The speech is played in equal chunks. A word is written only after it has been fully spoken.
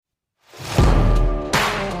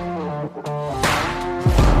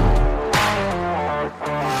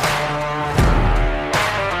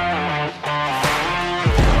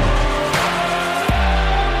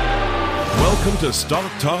to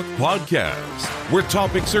Stock Talk Podcast, where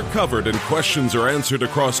topics are covered and questions are answered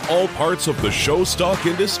across all parts of the show stock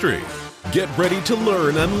industry. Get ready to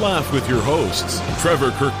learn and laugh with your hosts, Trevor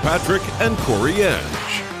Kirkpatrick and Corey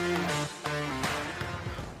Edge.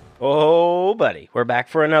 Oh, buddy, we're back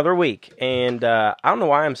for another week, and I don't know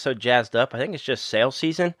why I'm so jazzed up. I think it's just sales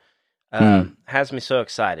season. Has me so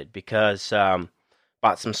excited because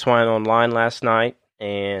bought some swine online last night,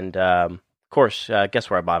 and of course, guess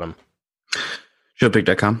where I bought them?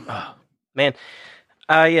 Showpig.com. Oh, man,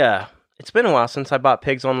 it's been a while since I bought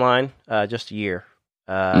pigs online, just a year.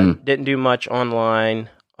 Didn't do much online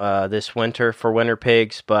this winter for winter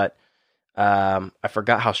pigs, but I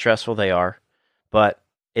forgot how stressful they are. But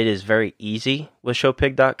it is very easy with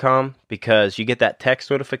Showpig.com because you get that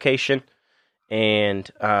text notification,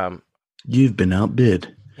 and you've been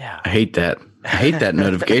outbid. Yeah, I hate that. I hate that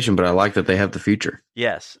notification, but I like that they have the feature.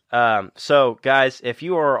 Yes. So, guys, if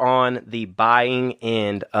you are on the buying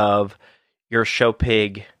end of your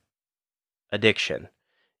Showpig addiction,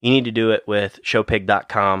 you need to do it with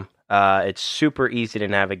Showpig.com. It's super easy to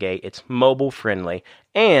navigate. It's mobile friendly.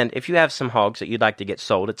 And if you have some hogs that you'd like to get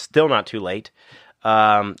sold, it's still not too late.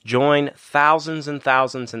 Join thousands and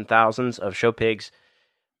thousands and thousands of Showpigs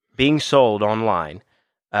being sold online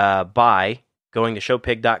by going to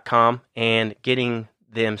Showpig.com and getting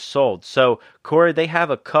them sold. So, Corey, they have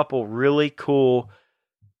a couple really cool,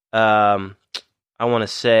 I want to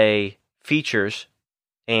say, features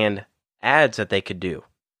and ads that they could do.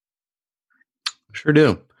 Sure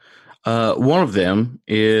do. One of them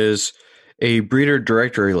is a breeder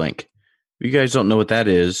directory link. If you guys don't know what that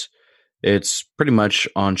is, it's pretty much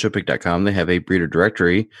on Showpig.com. They have a breeder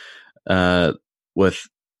directory with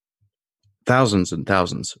thousands and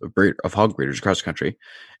thousands of hog breeders across the country,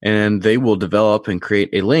 and they will develop and create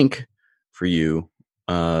a link for you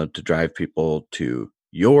to drive people to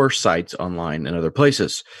your sites online and other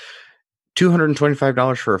places.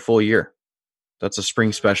 $225 for a full year. That's a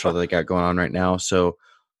spring special that they got going on right now. So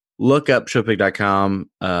look up Showpig.com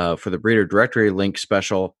for the breeder directory link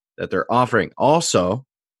special that they're offering. Also,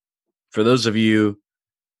 for those of you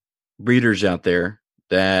breeders out there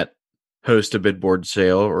that host a bid board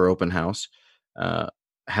sale or open house,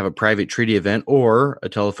 have a private treaty event or a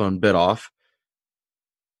telephone bid off,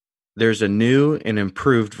 there's a new and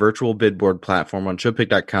improved virtual bid board platform on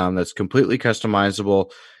Showpig.com that's completely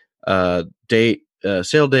customizable.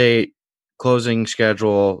 Sale date, closing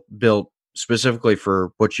schedule, built specifically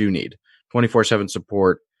for what you need. 24/7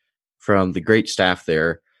 support from the great staff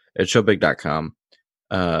there at Showpig.com.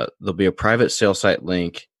 There'll be a private sale site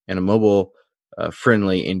link and a mobile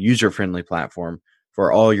friendly and user-friendly platform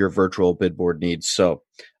for all your virtual bid board needs. So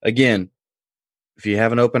again, if you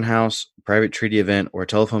have an open house, private treaty event, or a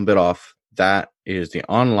telephone bid off, that is the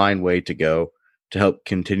online way to go to help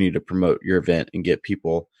continue to promote your event and get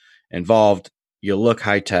people involved. You'll look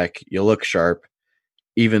high-tech, you'll look sharp,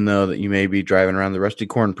 even though that you may be driving around the Rusty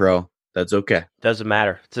Corn Pro. That's okay. Doesn't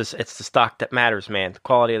matter. It's the stock that matters, man. The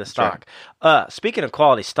quality of the stock. Right. Speaking of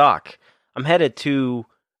quality stock, I'm headed to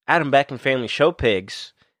Adam Beck and Family Show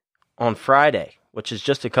Pigs on Friday, which is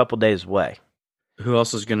just a couple days away. Who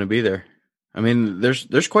else is going to be there? I mean,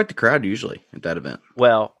 there's quite the crowd usually at that event.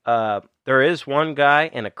 Well, there is one guy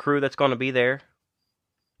and a crew that's going to be there.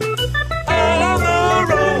 On the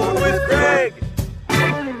road with Greg.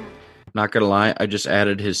 Not going to lie, I just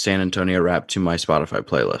added his San Antonio rap to my Spotify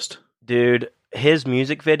playlist. Dude, his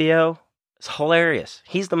music video is hilarious.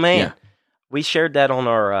 He's the man. Yeah. We shared that on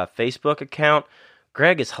our Facebook account.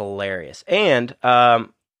 Greg is hilarious. And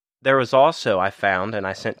there was also, I found, and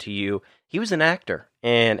I sent to you, he was an actor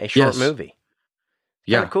in a short movie.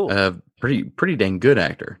 Yeah, cool. Pretty dang good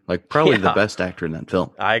actor. Like probably the best actor in that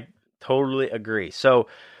film. I totally agree. So,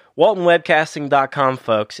 WaltonWebcasting.com,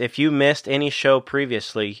 folks. If you missed any show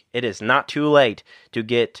previously, it is not too late to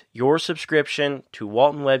get your subscription to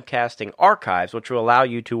Walton Webcasting Archives, which will allow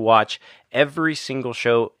you to watch every single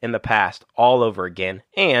show in the past all over again.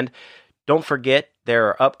 And don't forget, there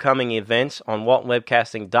are upcoming events on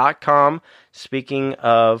WaltonWebcasting.com. Speaking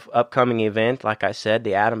of upcoming event, like I said,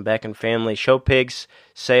 the Adam Beck and Family Show Pigs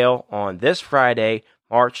sale on this Friday,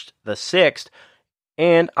 March the 6th.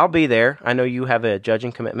 And I'll be there. I know you have a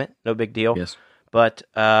judging commitment. No big deal. Yes. But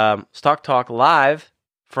Stock Talk live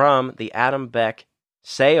from the Adam Beck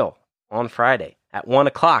sale on Friday at 1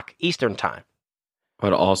 o'clock Eastern Time.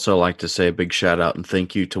 I'd also like to say a big shout out and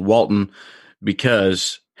thank you to Walton,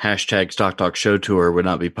 because hashtag Stock Talk Show Tour would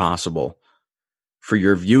not be possible for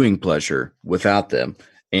your viewing pleasure without them.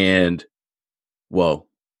 And, whoa,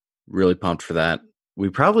 really pumped for that. We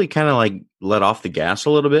probably kind of like let off the gas a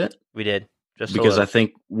little bit. We did. Just because I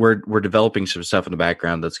think we're developing some stuff in the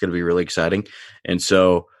background that's going to be really exciting. And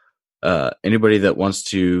so anybody that wants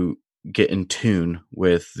to get in tune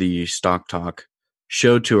with the Stock Talk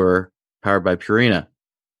show tour powered by Purina,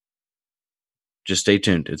 just stay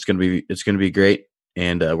tuned. It's going to be great.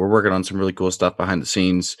 And we're working on some really cool stuff behind the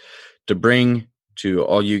scenes to bring to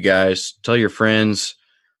all you guys. Tell your friends,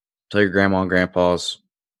 tell your grandma and grandpas,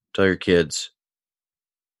 tell your kids,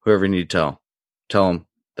 whoever you need to tell them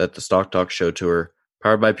that the Stock Talk show tour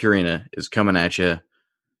powered by Purina is coming at you.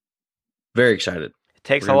 Very excited. It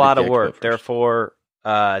takes a lot of work. Therefore,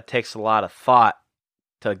 it takes a lot of thought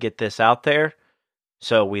to get this out there.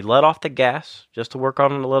 So we let off the gas just to work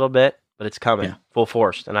on it a little bit, but it's coming full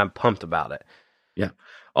force, and I'm pumped about it. Yeah.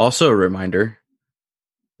 Also a reminder,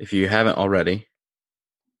 if you haven't already,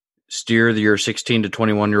 steer your 16 to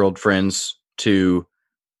 21-year-old friends to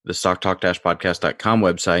the stocktalk-podcast.com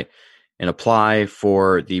website and apply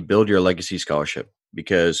for the Build Your Legacy Scholarship,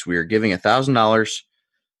 because we are giving $1,000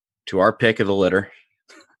 to our pick of the litter,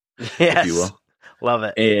 yes, if you will. Love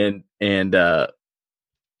it. And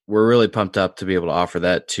we're really pumped up to be able to offer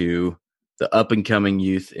that to the up-and-coming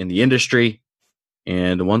youth in the industry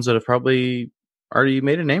and the ones that have probably already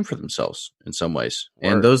made a name for themselves in some ways.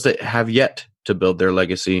 Word. And those that have yet to build their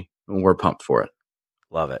legacy, we're pumped for it.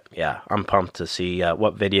 Love it. Yeah, I'm pumped to see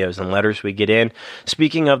what videos and letters we get in.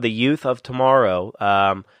 Speaking of the youth of tomorrow,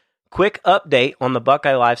 quick update on the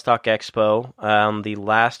Buckeye Livestock Expo. The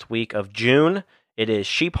last week of June, it is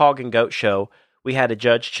Sheep, Hog, and Goat Show. We had a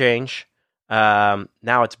judge change. Now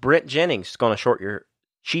it's Brent Jennings going to short your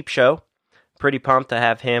sheep show. Pretty pumped to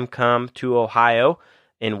have him come to Ohio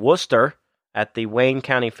in Worcester at the Wayne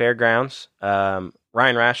County Fairgrounds. Ryan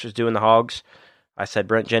Rash is doing the hogs. I said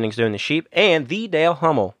Brent Jennings doing the sheep, and the Dale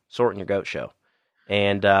Hummel sorting your goat show.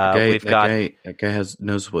 And we've got that guy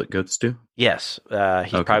knows what goats do. Yes,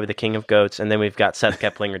 he's probably the king of goats. And then we've got Seth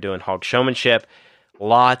Keplinger doing hog showmanship.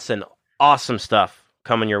 Lots and awesome stuff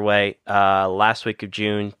coming your way. Last week of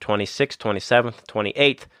June, 26th, 27th,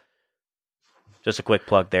 28th. Just a quick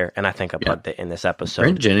plug there, and I think I plugged it in this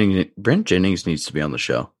episode. Brent Jennings needs to be on the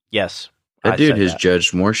show. Yes, that dude has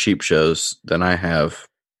judged more sheep shows than I have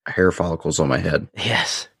hair follicles on my head.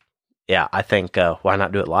 Yes. Yeah, I think why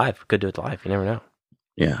not do it live? We could do it live. You never know.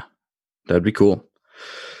 Yeah, that'd be cool.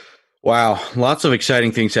 Wow, lots of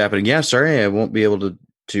exciting things happening. Yeah, sorry I won't be able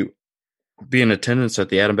to be in attendance at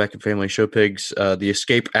the Adam Beckett Family Show Pigs, the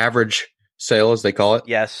Escape Average sale, as they call it.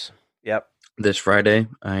 Yes. Yep. This Friday,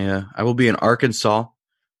 I will be in Arkansas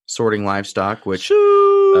sorting livestock, which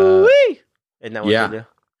isn't that what you do?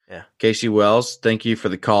 Yeah. Casey Wells, thank you for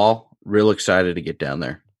the call. Real excited to get down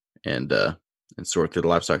there and sort through the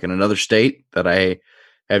livestock in another state that I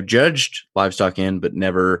have judged livestock in, but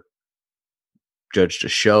never judged a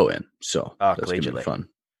show in. So that's going to be fun.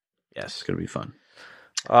 Yes. It's going to be fun.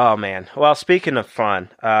 Oh, man. Well, speaking of fun,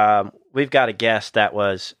 we've got a guest that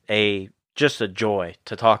was just a joy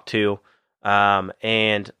to talk to.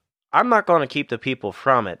 And I'm not going to keep the people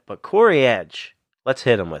from it, but Corey Edge, let's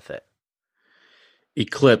hit him with it.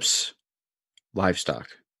 Eclipse Livestock.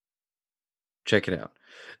 Check it out.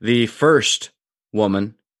 The first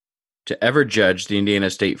woman to ever judge the Indiana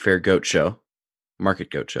State Fair Goat Show, Market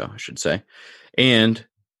Goat Show, I should say, and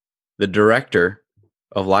the director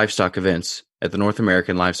of livestock events at the North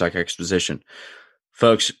American Livestock Exposition.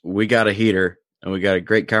 Folks, we got a heater, and we got a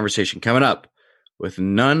great conversation coming up with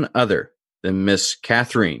none other than Miss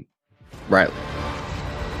Catherine Riley.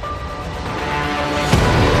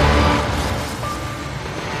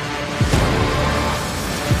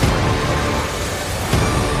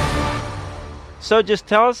 So just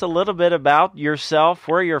tell us a little bit about yourself,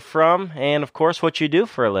 where you're from, and of course what you do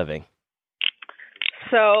for a living.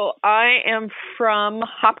 So I am from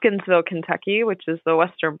Hopkinsville, Kentucky, which is the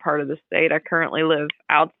western part of the state. I currently live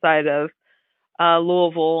outside of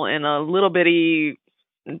Louisville in a little bitty,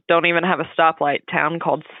 don't even have a stoplight town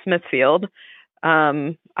called Smithfield.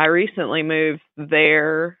 I recently moved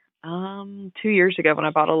there 2 years ago when I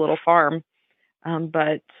bought a little farm.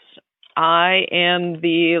 But I am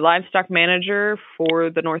the livestock manager for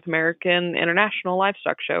the North American International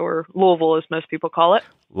Livestock Show, or Louisville as most people call it.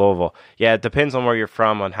 Louisville. Yeah, it depends on where you're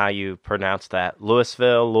from on how you pronounce that.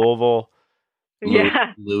 Louisville, Louisville.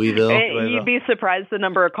 Yeah. Louisville. You'd be surprised the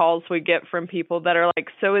number of calls we get from people that are like,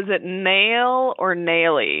 so is it nail or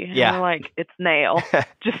naily? And yeah. we're like, it's nail.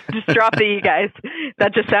 just drop the E, guys.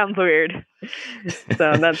 That just sounds weird.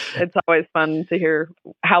 So it's always fun to hear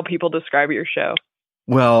how people describe your show.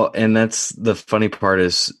 Well, and that's the funny part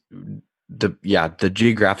is the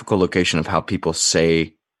geographical location of how people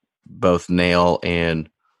say both nail and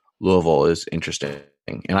Louisville is interesting.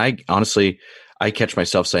 And I honestly, I catch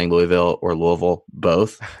myself saying Louisville or Louisville,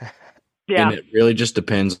 both. Yeah. And it really just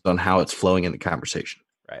depends on how it's flowing in the conversation.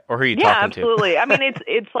 Right. Or who are you Yeah, talking absolutely. I mean,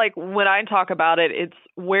 it's like when I talk about it, it's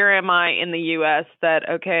where am I in the U.S. that,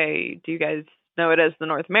 okay, do you guys know it as the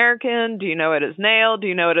North American? Do you know it as NAIL? Do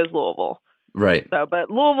you know it as Louisville? Right. So, but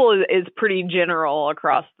Louisville is pretty general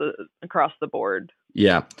across the board.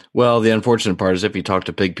 Yeah. Well, the unfortunate part is if you talk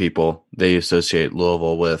to pig people, they associate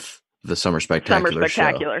Louisville with the Summer Spectacular Summer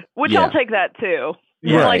Spectacular, show. which Yeah. I'll take that too.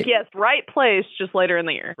 Yeah. We're Right. like, yes, right place, just later in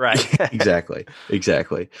the year. Right. Exactly.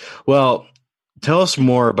 Well, tell us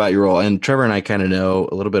more about your role. And Trevor and I kind of know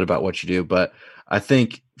a little bit about what you do, but I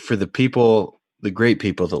think for the people, the great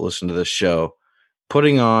people that listen to this show,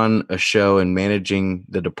 putting on a show and managing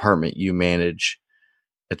the department you manage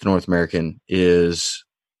at the North American is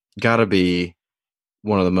got to be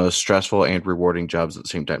one of the most stressful and rewarding jobs at the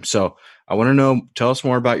same time. So I want to know, tell us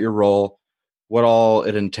more about your role, what all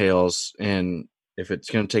it entails, and if it's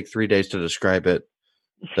going to take 3 days to describe it,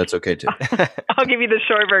 that's okay too. I'll give you the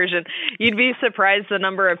short version. You'd be surprised the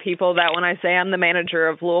number of people that when I say I'm the manager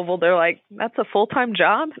of Louisville, they're like, that's a full-time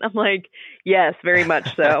job? I'm like, yes, very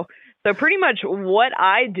much so. So pretty much what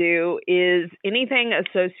I do is anything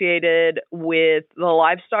associated with the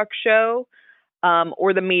livestock show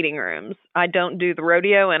or the meeting rooms. I don't do the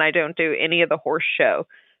rodeo and I don't do any of the horse show.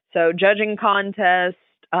 So judging contests,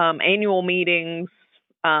 annual meetings,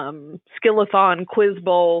 skillathon, quiz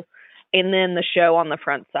bowl, and then the show on the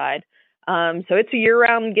front side. So it's a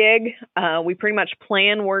year-round gig. We pretty much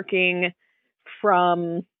plan working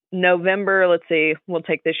from November. Let's see, we'll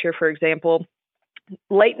take this year, for example,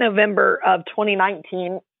 late November of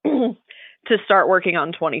 2019 to start working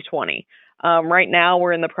on 2020. Right now,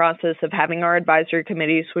 we're in the process of having our advisory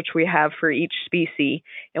committees, which we have for each species,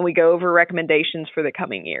 and we go over recommendations for the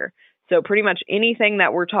coming year. So pretty much anything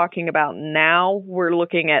that we're talking about now, we're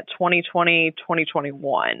looking at 2020,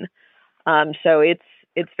 2021. So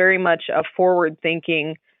it's very much a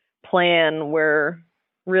forward-thinking plan where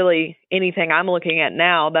really anything I'm looking at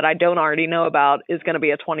now that I don't already know about is going to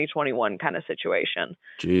be a 2021 kind of situation.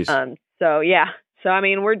 Jeez. So yeah. So I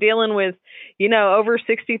mean, we're dealing with, over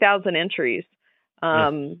 60,000 entries.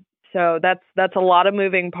 So that's a lot of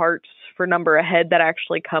moving parts for number ahead that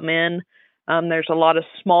actually come in. There's a lot of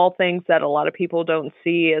small things that a lot of people don't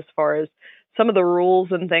see as far as some of the rules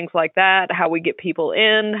and things like that, how we get people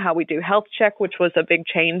in, how we do health check, which was a big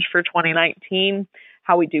change for 2019,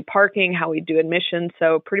 how we do parking, how we do admission.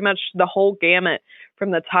 So pretty much the whole gamut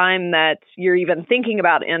from the time that you're even thinking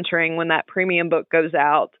about entering when that premium book goes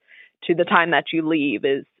out to the time that you leave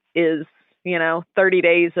is 30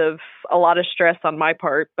 days of a lot of stress on my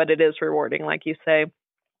part, but it is rewarding, like you say.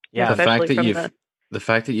 Yeah. The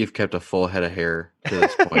fact that you've kept a full head of hair to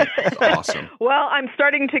this point is awesome. Well, I'm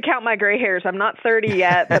starting to count my gray hairs. I'm not 30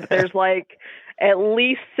 yet, but there's like at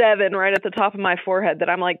least 7 right at the top of my forehead that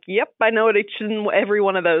I'm like, yep, I know what each and every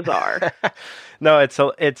one of those are. No,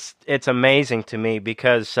 it's amazing to me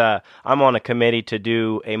because I'm on a committee to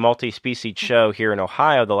do a multi-species show here in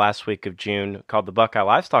Ohio the last week of June called the Buckeye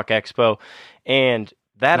Livestock Expo, and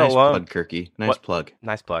that nice alone. Plug, Kirky. Nice plug.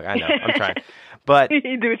 Nice plug. I know. I'm trying, but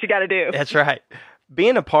you do what you got to do. That's right.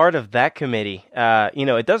 Being a part of that committee,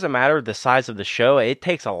 it doesn't matter the size of the show. It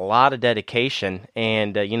takes a lot of dedication.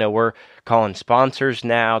 And, we're calling sponsors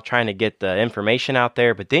now, trying to get the information out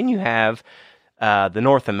there. But then you have the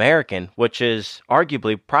North American, which is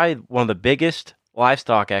arguably probably one of the biggest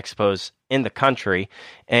livestock expos in the country.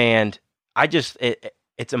 And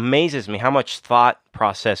it amazes me how much thought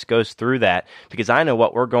process goes through that, because I know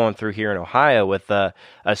what we're going through here in Ohio with a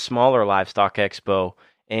smaller livestock expo.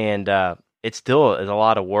 And, it still is a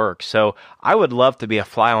lot of work. So I would love to be a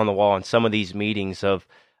fly on the wall in some of these meetings of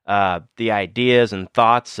the ideas and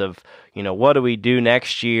thoughts of, what do we do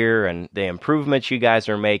next year and the improvements you guys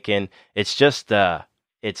are making. It's just,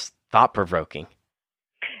 it's thought-provoking.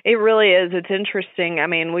 It really is. It's interesting. I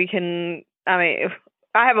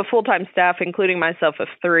have a full-time staff, including myself, of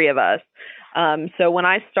 3 of us. So when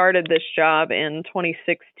I started this job in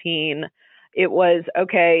 2016, it was,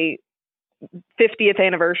 okay, 50th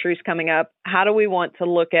anniversary is coming up. How do we want to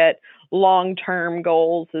look at long-term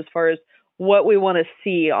goals as far as what we want to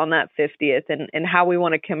see on that 50th and how we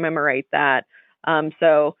want to commemorate that?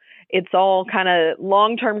 So it's all kind of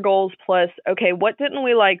long-term goals plus, okay, what didn't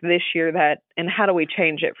we like this year and how do we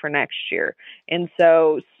change it for next year? And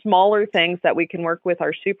so smaller things that we can work with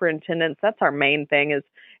our superintendents, that's our main thing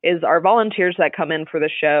is our volunteers that come in for the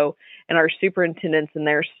show and our superintendents and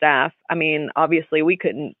their staff. I mean, obviously we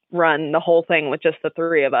couldn't run the whole thing with just the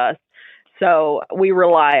 3 of us. So we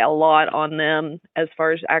rely a lot on them as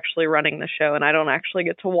far as actually running the show. And I don't actually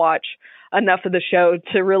get to watch enough of the show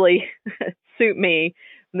to really suit me.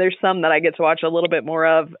 There's some that I get to watch a little bit more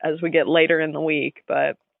of as we get later in the week,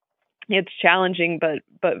 but it's challenging, but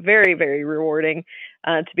very, very rewarding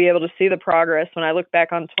to be able to see the progress. When I look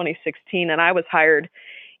back on 2016, and I was hired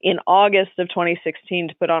in August of 2016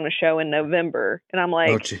 to put on a show in November. And I'm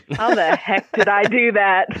like, how the heck did I do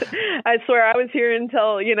that? I swear I was here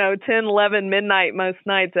until, 10, 11 midnight most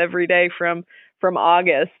nights every day from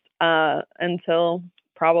August until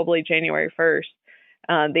probably January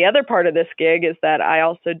 1st. The other part of this gig is that I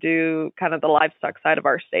also do kind of the livestock side of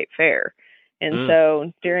our state fair. And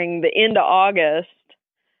so during the end of August,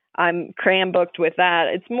 I'm cram booked with that.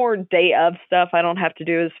 It's more day of stuff I don't have to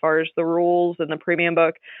do as far as the rules and the premium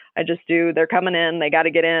book. I just do, they're coming in, they got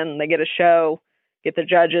to get in, they get a show, get the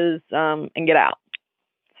judges, and get out.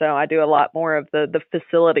 So I do a lot more of the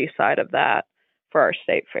facility side of that for our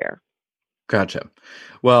state fair. Gotcha.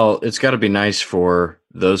 Well, it's got to be nice for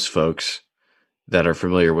those folks that are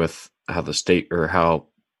familiar with how the state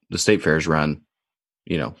fairs run,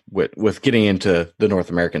 with getting into the North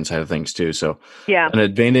American side of things too. So yeah, an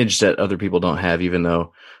advantage that other people don't have, even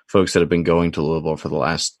though folks that have been going to Louisville for the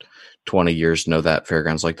last 20 years know that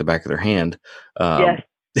fairgrounds like the back of their hand. Yes.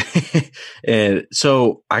 And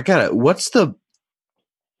so I don't know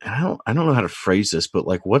how to phrase this, but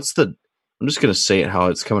like, I'm just going to say it how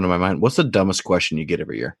it's coming to my mind. What's the dumbest question you get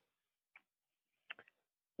every year?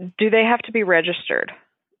 Do they have to be registered?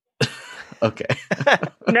 Okay.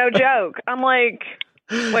 No joke. I'm like,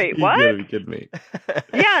 wait, what? You gotta be kidding me.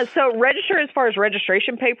 Yeah, so register as far as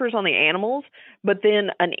registration papers on the animals, but then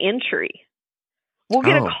an entry. We'll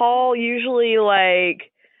get a call usually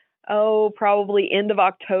probably end of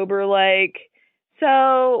October,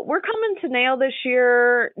 so we're coming to nail this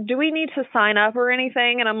year. Do we need to sign up or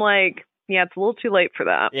anything? And I'm like, yeah, it's a little too late for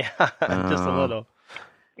that. Yeah, just a little.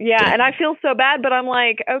 Yeah, Dang. and I feel so bad, but I'm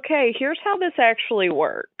like, okay, here's how this actually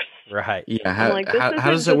works. Right. Yeah. How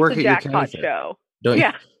does it work at your jackpot county show?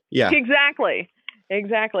 Yeah. Exactly.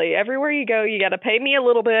 Everywhere you go, you got to pay me a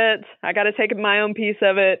little bit. I got to take my own piece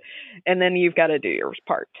of it, and then you've got to do your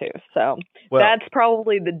part too. So that's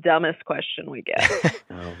probably the dumbest question we get.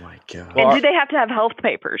 Oh my God. And do they have to have health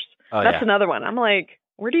papers? Oh, that's another one. I'm like,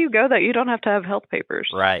 where do you go that you don't have to have health papers?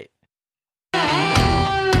 Right.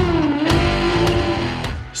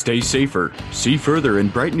 Stay safer, see further,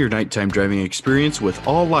 and brighten your nighttime driving experience with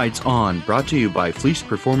All Lights On, brought to you by Fleece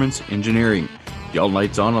Performance Engineering. The All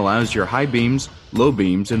Lights On allows your high beams, low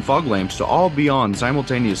beams, and fog lamps to all be on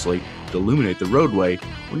simultaneously to illuminate the roadway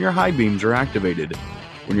when your high beams are activated.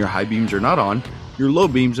 When your high beams are not on, your low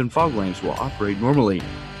beams and fog lamps will operate normally.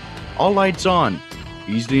 All Lights On.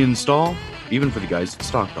 Easy to install, even for the guys at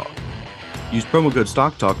Stock Talk. Use promo code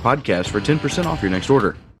Stock Talk Podcast for 10% off your next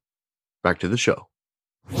order. Back to the show.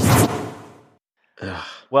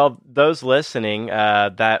 Well, those listening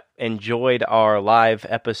that enjoyed our live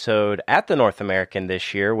episode at the North American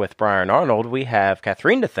this year with Brian Arnold, we have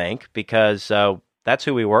Catherine to thank because that's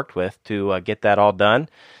who we worked with to get that all done.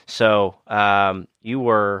 So you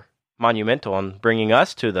were monumental in bringing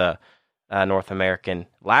us to the North American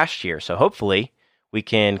last year. So hopefully we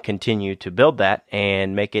can continue to build that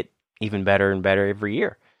and make it even better and better every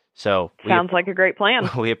year. So sounds like a great plan.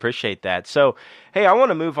 We appreciate that. So, hey, I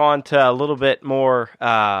want to move on to a little bit more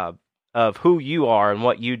of who you are and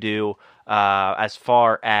what you do as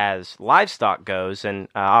far as livestock goes. And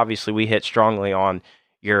obviously, we hit strongly on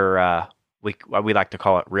your we like to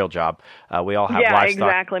call it real job. We all have livestock. Yeah,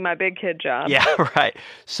 exactly. My big kid job. Yeah, right.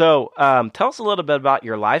 So, tell us a little bit about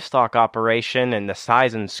your livestock operation and the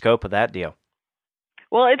size and scope of that deal.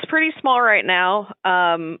 Well, it's pretty small right now.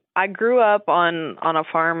 I grew up on a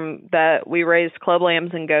farm that we raised club lambs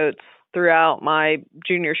and goats throughout my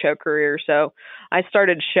junior show career. So I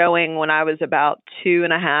started showing when I was about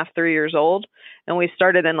 2.5, 3 years old, and we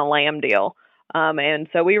started in the lamb deal. And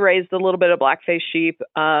so we raised a little bit of blackface sheep,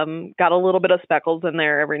 got a little bit of speckles in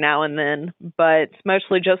there every now and then, but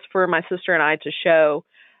mostly just for my sister and I to show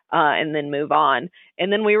and then move on.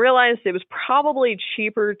 And then we realized it was probably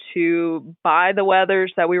cheaper to buy the wethers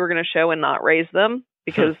that we were going to show and not raise them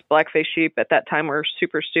because blackface sheep at that time were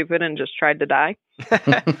super stupid and just tried to die.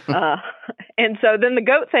 And so then the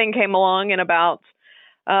goat thing came along in about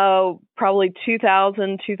probably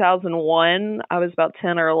 2000, 2001. I was about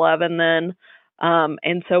 10 or 11 then.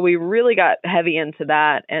 And so we really got heavy into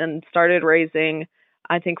that and started raising,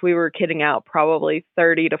 I think we were kidding out, probably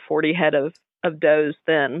 30 to 40 head of does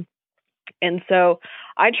then. And so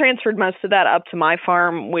I transferred most of that up to my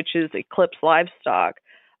farm, which is Eclipse Livestock.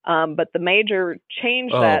 But the major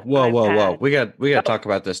change Whoa. We got to talk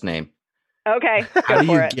about this name. Okay, How go do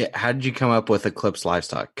for you it. how did you come up with Eclipse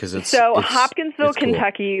Livestock? Because Hopkinsville, it's cool.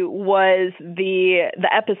 Kentucky was the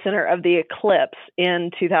epicenter of the eclipse in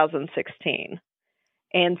 2016.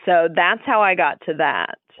 And so that's how I got to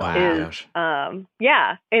that. Wow.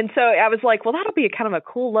 Yeah. And so I was like, well, that'll be kind of a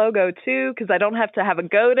cool logo too, because I don't have to have a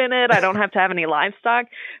goat in it. I don't have to have any livestock,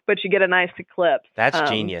 but you get a nice eclipse. That's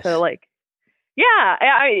genius. So like, yeah,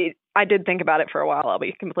 I did think about it for a while, I'll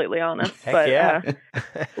be completely honest. Heck but yeah.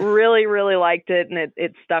 really, really liked it, and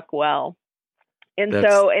it stuck well. And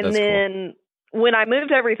That's then when I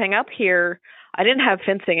moved everything up here, I didn't have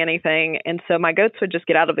fencing anything, and so my goats would just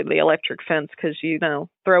get out of the electric fence because,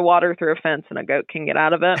 throw water through a fence and a goat can get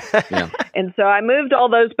out of it. Yeah. And so I moved all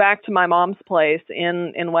those back to my mom's place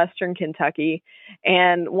in western Kentucky,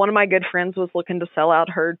 and one of my good friends was looking to sell out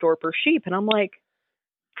her Dorper sheep, and I'm like,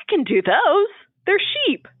 I can do those. They're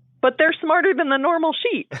sheep, but they're smarter than the normal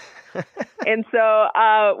sheep. And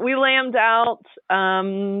so we lambed out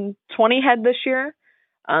 20 head this year.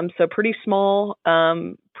 So pretty small,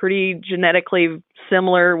 pretty genetically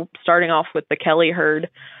similar, starting off with the Kelly herd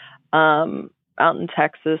out in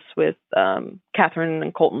Texas with Catherine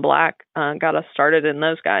and Colton Black. Got us started in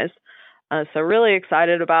those guys. So really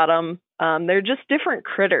excited about them. They're just different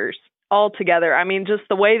critters altogether. I mean, just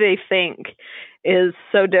the way they think is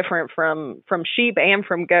so different from sheep and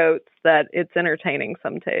from goats that it's entertaining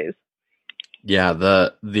some days. Yeah,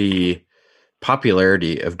 the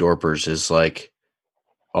popularity of Dorpers is like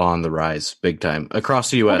on the rise big time across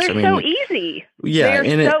the U.S. Well, they're so easy. Yeah,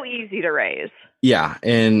 they're so easy to raise. Yeah,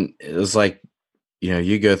 and it was like,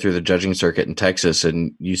 you go through the judging circuit in Texas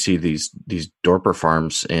and you see these Dorper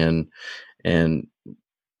farms, and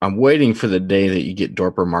I'm waiting for the day that you get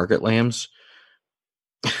Dorper market lambs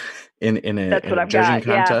in a judging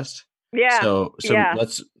contest. Yeah. So yeah.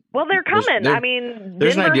 Well, they're coming. I mean,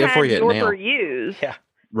 there's Denver an idea had for you Dorper now. ewes. Yeah.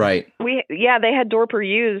 Right. They had Dorper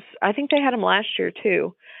ewes. I think they had them last year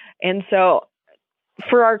too. And so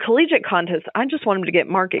for our collegiate contest, I just want them to get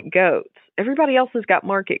market goats. Everybody else has got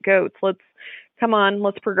market goats. Let's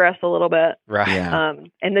progress a little bit. Right. Yeah.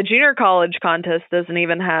 And the junior college contest doesn't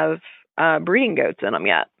even have breeding goats in them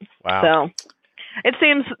yet. Wow. So it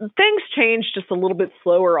seems things change just a little bit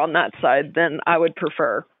slower on that side than I would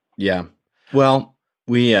prefer. Yeah. Well,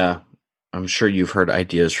 I'm sure you've heard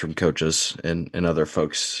ideas from coaches and other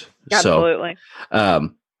folks. Absolutely.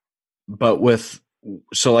 So, but with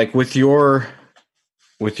your,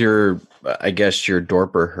 I guess your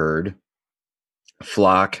Dorper herd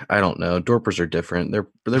flock, I don't know. Dorpers are different. We'll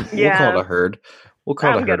call it a herd. We'll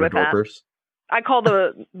call it a herd of Dorpers. I call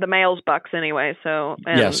the males bucks anyway. So,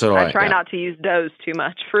 so I try not to use does too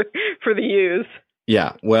much for the ewes.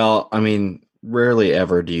 Yeah. Well, I mean, rarely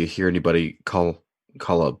ever do you hear anybody call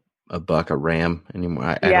a buck a ram anymore.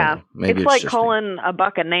 I don't know. Maybe it's like calling a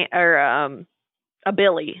buck a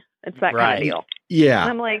billy. It's that kind of deal. Yeah.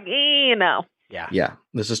 And I'm like, Yeah. Yeah.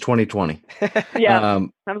 This is 2020. Yeah.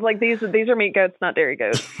 I was like, these are meat goats, not dairy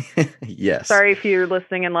goats. Yes. Sorry if you're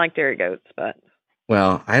listening and like dairy goats, but.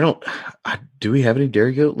 Well, do we have any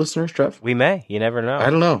dairy goat listeners, Trev? We may. You never know. I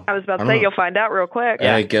don't know. I was about to say, you'll find out real quick.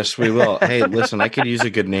 Yeah. I guess we will. Hey, listen, I could use a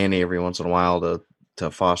good nanny every once in a while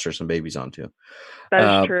to foster some babies onto.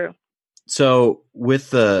 That is true. So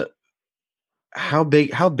with how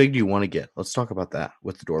big do you want to get? Let's talk about that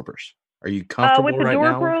with the Dorpers. Are you comfortable with the right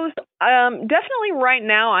Dorpers, now? Definitely right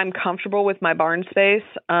now I'm comfortable with my barn space.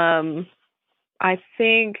 I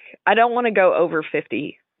think I don't want to go over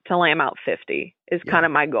 50 to lamb out 50 is kind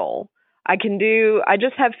of my goal. I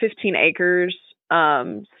just have 15 acres.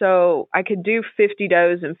 So I could do 50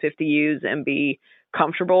 does and 50 ewes and be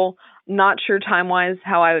comfortable. Not sure time-wise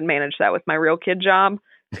how I would manage that with my real kid job,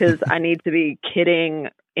 because I need to be kidding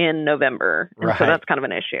in November. And so that's kind of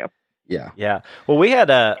an issue. Yeah. Yeah. Well, we had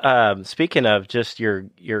speaking of just your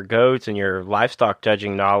goats and your livestock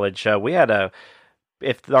judging knowledge, we had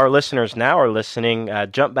if our listeners now are listening,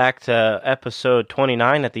 jump back to episode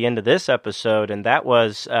 29 at the end of this episode. And that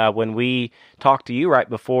was when we talked to you right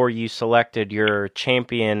before you selected your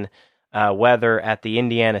champion weather at the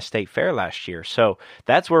Indiana State Fair last year. So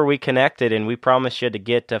that's where we connected, and we promised you to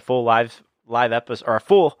get a full live episode or a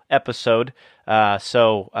full episode.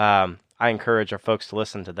 I encourage our folks to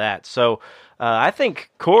listen to that. So I think,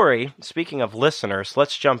 Corey, speaking of listeners,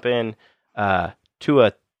 let's jump in to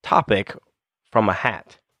a topic from a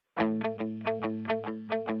hat.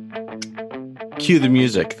 Cue the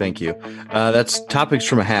music. Thank you. That's Topics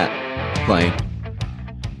from a Hat playing.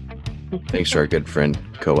 Thanks to our good friend,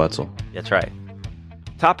 Co Wetzel. That's right.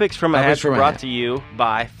 Topics from a Hat Topics from a brought Hat. to you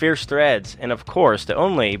by Fierce Threads. And of course, the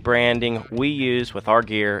only branding we use with our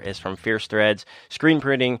gear is from Fierce Threads, screen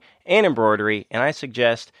printing and embroidery. And I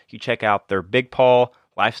suggest you check out their Big Paul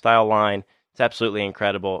lifestyle line. It's absolutely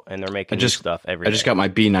incredible, and they're making new stuff every day. I just got my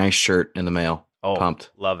Be Nice shirt in the mail. Oh,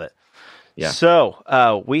 pumped. Love it. Yeah.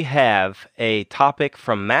 So we have a topic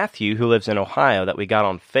from Matthew, who lives in Ohio, that we got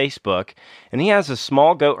on Facebook. And he has a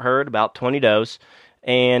small goat herd, about 20 does.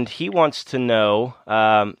 And he wants to know,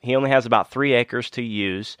 he only has about 3 acres to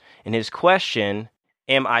use. And his question,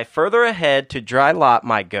 am I further ahead to dry lot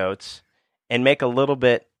my goats and make a little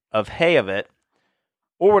bit of hay of it?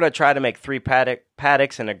 Or would I try to make 3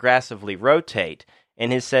 paddocks and aggressively rotate?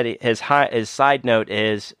 And his side note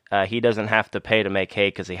is he doesn't have to pay to make hay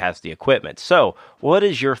because he has the equipment. So what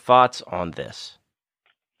is your thoughts on this?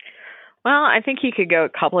 Well, I think he could go a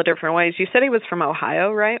couple of different ways. You said he was from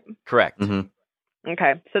Ohio, right? Correct. Mm-hmm.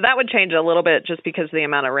 Okay. So that would change a little bit just because of the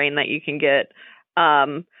amount of rain that you can get.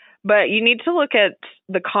 But you need to look at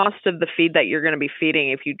the cost of the feed that you're going to be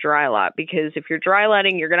feeding if you dry lot, because if you're dry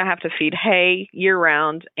letting, you're going to have to feed hay year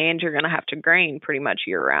round and you're going to have to grain pretty much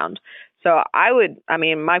year round. So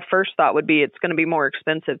my first thought would be it's going to be more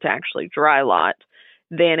expensive to actually dry lot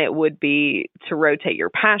than it would be to rotate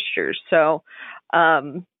your pastures. So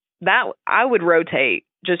that I would rotate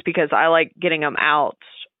just because I like getting them out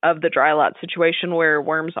of the dry lot situation where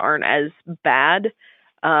worms aren't as bad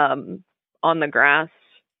on the grass.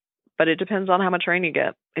 But it depends on how much rain you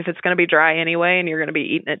get. If it's going to be dry anyway and you're going to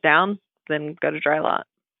be eating it down, then go to dry lot.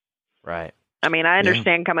 Right. I mean, I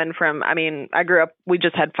understand coming from, I grew up, we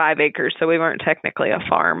just had 5 acres, so we weren't technically a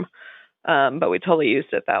farm, but we totally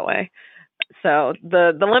used it that way. So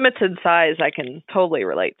the limited size I can totally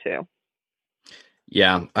relate to.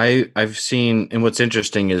 Yeah, I've seen, and what's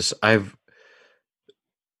interesting is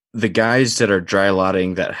the guys that are dry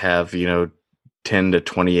lotting that have, 10 to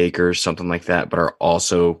 20 acres, something like that, but are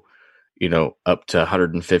also, up to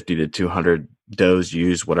 150 to 200 does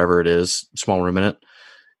used, whatever it is, small ruminant.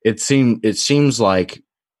 It seems like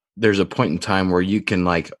there's a point in time where you can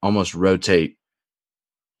like almost rotate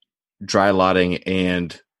dry lotting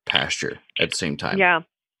and pasture at the same time. Yeah.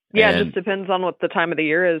 Yeah. It just depends on what the time of the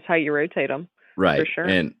year is, how you rotate them. Right. For sure.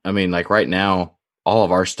 And like right now, all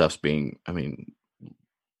of our stuff's being,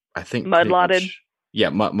 I think mud lotted.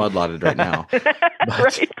 Mud lotted right now.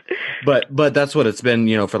 Right. But that's what it's been,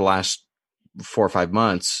 for the last 4 or 5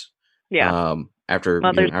 months. Yeah. After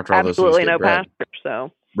there's after all those absolutely no bred. pasture,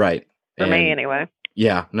 so right. For me anyway.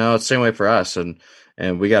 Yeah, no, it's the same way for us, and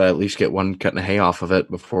we got to at least get one cutting of hay off of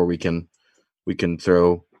it before we can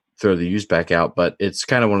throw the ewes back out. But it's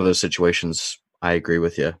kind of one of those situations. I agree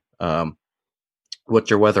with you. What's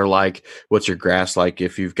your weather like? What's your grass like?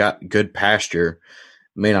 If you've got good pasture,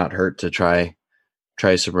 it may not hurt to try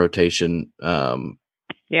some rotation. Yeah,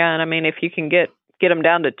 and if you can get them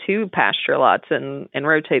down to 2 pasture lots and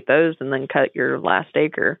rotate those, and then cut your last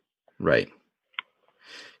acre. Right.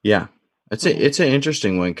 Yeah, it's an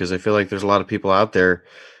interesting one because I feel like there's a lot of people out there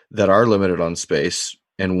that are limited on space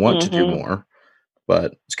and want to do more,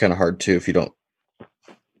 but it's kind of hard too if you don't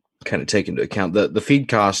kind of take into account the feed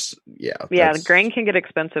costs. Yeah. Yeah, the grain can get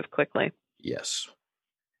expensive quickly. Yes.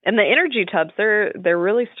 And the energy tubs, they're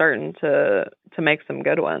really starting to make some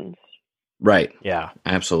good ones. Right. Yeah.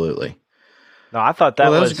 Absolutely. No, I thought that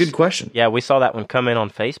was a good question. Yeah, we saw that one come in on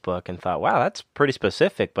Facebook and thought, wow, that's pretty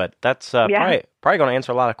specific, but that's probably going to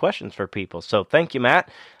answer a lot of questions for people. So thank you, Matt.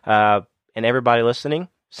 And everybody listening,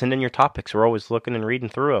 send in your topics. We're always looking and reading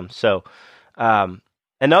through them. So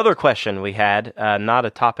another question we had, not a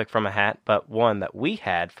topic from a hat, but one that we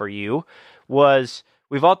had for you was,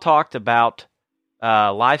 we've all talked about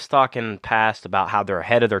livestock in the past, about how they're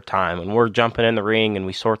ahead of their time, and we're jumping in the ring and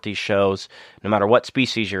we sort these shows no matter what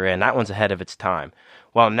species you're in. That one's ahead of its time.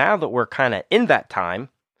 Well, now that we're kind of in that time,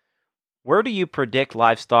 where do you predict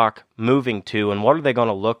livestock moving to, and what are they going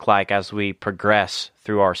to look like as we progress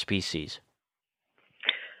through our species?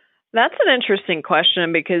 That's an interesting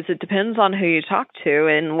question because it depends on who you talk to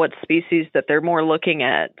and what species that they're more looking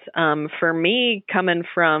at. For me, coming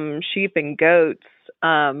from sheep and goats,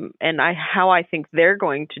 and how I think they're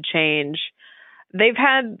going to change, they've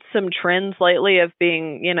had some trends lately of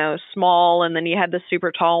being, small, and then you had the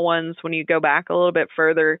super tall ones when you go back a little bit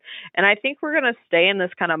further. And I think we're going to stay in this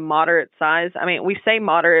kind of moderate size. We say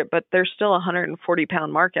moderate, but they're still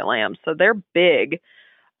 140-pound market lambs, so they're big.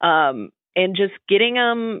 And just getting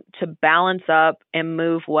them to balance up and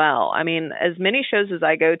move well. As many shows as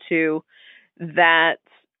I go to, that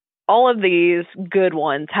all of these good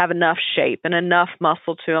ones have enough shape and enough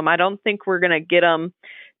muscle to them. I don't think we're going to get them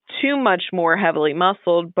too much more heavily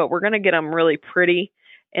muscled, but we're going to get them really pretty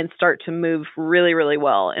and start to move really, really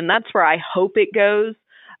well. And that's where I hope it goes,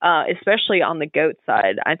 especially on the goat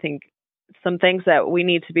side. I think some things that we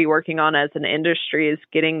need to be working on as an industry is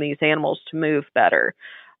getting these animals to move better.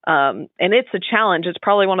 And it's a challenge. It's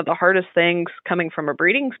probably one of the hardest things coming from a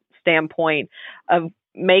breeding standpoint of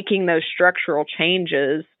making those structural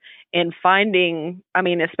changes and finding, I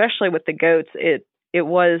mean, especially with the goats, it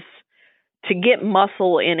was to get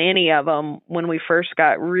muscle in any of them when we first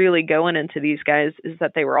got really going into these guys is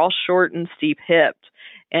that they were all short and steep hipped.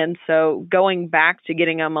 And so going back to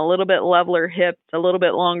getting them a little bit leveler hipped, a little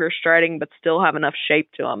bit longer striding, but still have enough shape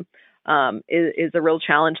to them is a real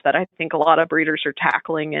challenge that I think a lot of breeders are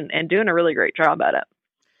tackling and doing a really great job at it.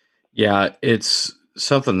 Yeah, it's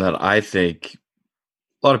something that I think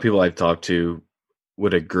a lot of people I've talked to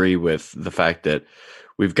would agree with the fact that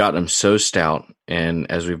we've gotten them so stout, and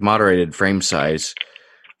as we've moderated frame size,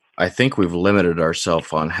 I think we've limited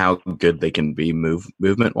ourselves on how good they can be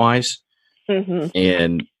movement wise. Mm-hmm.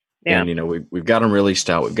 And you know, we've got them really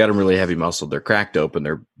stout, we've got them really heavy muscled, they're cracked open,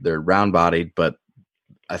 they're round bodied, but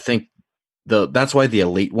I think that's why the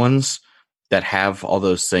elite ones that have all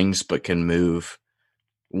those things but can move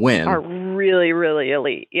win are really, really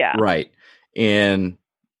elite. Yeah. Right. And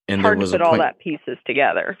it's hard to put all that pieces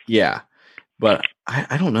together. Yeah. But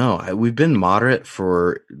I don't know. We've been moderate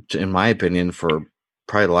in my opinion, for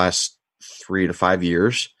probably the last 3 to 5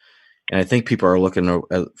 years. And I think people are looking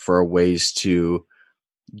for ways to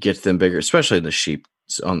get them bigger, especially in the sheep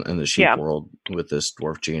world with this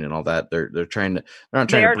dwarf gene and all that. They're not trying to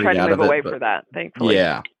breed out move of away it, for that, thankfully.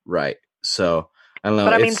 Yeah. Right. So I don't know.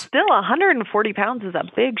 But I mean, still 140 pounds is a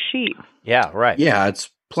big sheep. Yeah. Right. Yeah.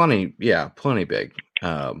 It's plenty big.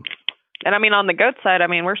 And I mean, on the goat side, I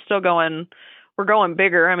mean, we're going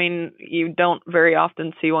bigger. I mean, you don't very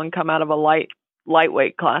often see one come out of a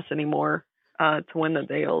lightweight class anymore to win the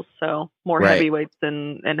Dales. So more heavyweights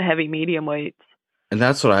and heavy medium weights. And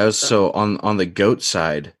that's what I was. So on the goat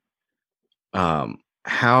side, how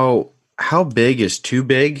big is too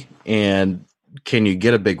big, and can you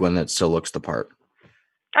get a big one that still looks the part?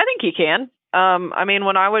 I think you can. I mean,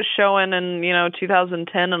 when I was showing in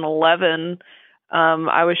 2010 and 11.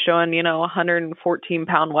 I was showing, 114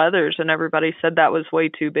 pound wethers, and everybody said that was way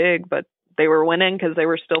too big, but they were winning because they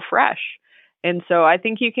were still fresh. And so I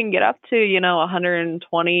think you can get up to,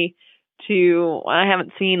 120 to, I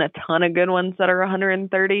haven't seen a ton of good ones that are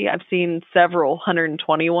 130. I've seen several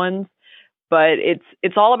 120 ones, but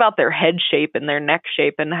it's all about their head shape and their neck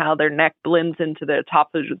shape and how their neck blends into the top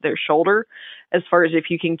of their shoulder, as far as if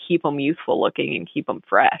you can keep them youthful looking and keep them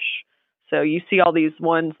fresh. So you see all these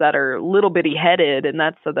ones that are little bitty headed, and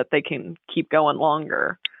that's so that they can keep going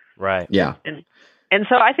longer. Right. Yeah. And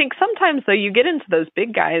so I think sometimes though you get into those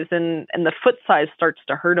big guys and the foot size starts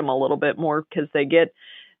to hurt them a little bit more because they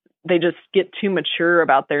just get too mature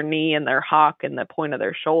about their knee and their hock and the point of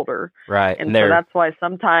their shoulder. Right. And so that's why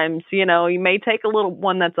sometimes, you may take a little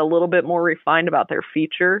one that's a little bit more refined about their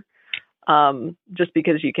feature. Just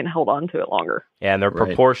because you can hold on to it longer. Yeah, and their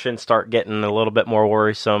proportions start getting a little bit more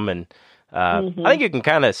worrisome, and I think you can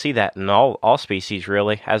kind of see that in all species,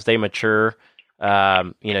 really, as they mature.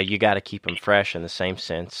 You got to keep them fresh in the same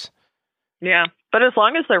sense. Yeah, but as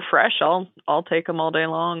long as they're fresh, I'll take them all day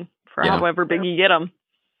long for however big you get them.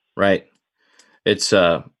 Right. It's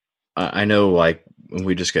I know, like when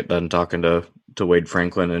we just get done talking to Wade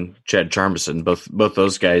Franklin and Chad Charmison, both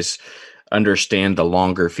those guys understand the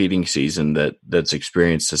longer feeding season that's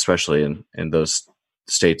experienced, especially in those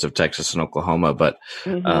states of Texas and Oklahoma. But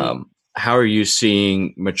how are you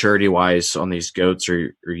seeing maturity wise on these goats?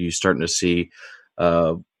 Are you starting to see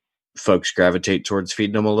folks gravitate towards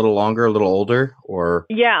feeding them a little longer, a little older? Or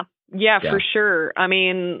yeah, for sure. I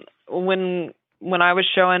mean, when I was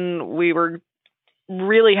showing, we were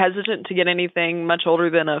really hesitant to get anything much older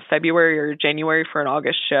than a February or January for an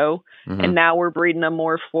August show. And now we're breeding them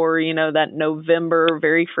more for, that November,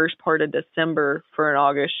 very first part of December for an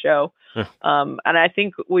August show. And I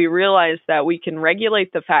think we realized that we can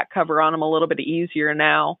regulate the fat cover on them a little bit easier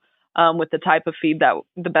now with the type of feed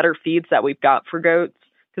the better feeds that we've got for goats.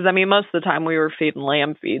 Because, I mean, most of the time we were feeding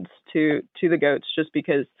lamb feeds to the goats just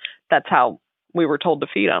because that's how we were told to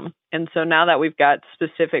feed them. And so now that we've got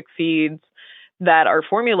specific feeds that are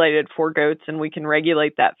formulated for goats and we can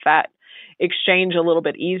regulate that fat exchange a little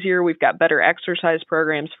bit easier, we've got better exercise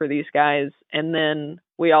programs for these guys. And then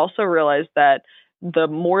we also realized that the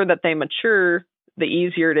more that they mature, the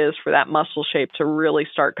easier it is for that muscle shape to really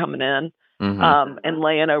start coming in and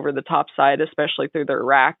laying over the top side, especially through their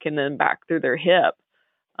rack and then back through their hip.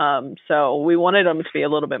 So we wanted them to be a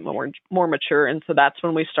little bit more mature. And so that's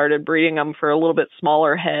when we started breeding them for a little bit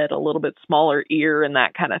smaller head, a little bit smaller ear, and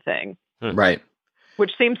that kind of thing. Right.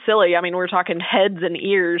 which seems silly. I mean, we're talking heads and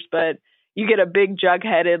ears, but you get a big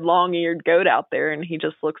jug-headed, long-eared goat out there, and he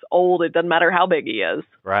just looks old. It doesn't matter how big he is.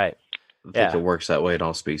 Right. I think it works that way in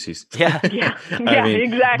all species. Yeah. Yeah,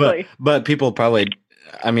 exactly. But people probably,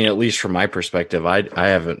 I mean, at least from my perspective, I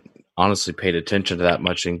haven't honestly paid attention to that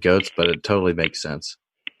much in goats, but it totally makes sense.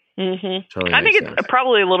 Mm-hmm. Totally I think makes it's sense.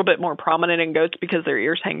 probably a little bit more prominent in goats because their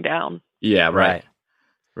ears hang down. Yeah, right.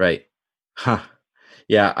 Huh.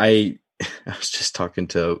 Yeah, I was just talking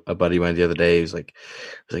to a buddy of mine the other day. He was like,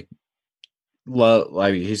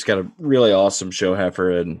 he's got a really awesome show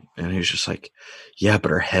heifer, and he's just like, yeah,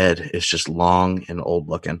 but her head is just long and old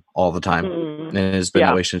looking all the time, and it's been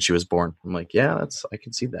that way since she was born. I'm like, yeah, I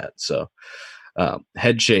can see that. So,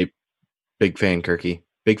 head shape, big fan, Kirky.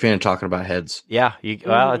 Big fan of talking about heads. Yeah,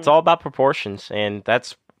 well, it's all about proportions, and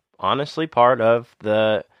that's honestly part of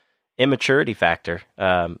the immaturity factor.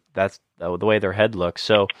 That's the way their head looks.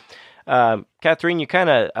 So, Catherine, you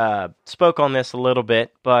kind of spoke on this a little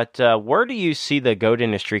bit, but where do you see the goat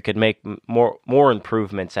industry could make more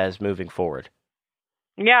improvements as moving forward?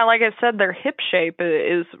 Yeah, like I said, their hip shape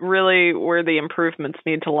is really where the improvements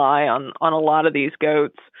need to lie on a lot of these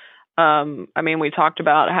goats. I mean, we talked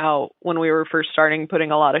about how when we were first starting putting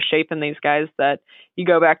a lot of shape in these guys that you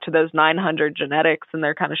go back to those 900 genetics and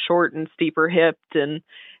they're kind of short and steeper hipped. And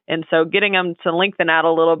so getting them to lengthen out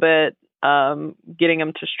a little bit, getting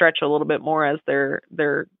them to stretch a little bit more as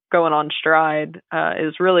they're going on stride,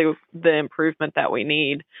 is really the improvement that we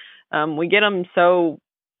need. We get them so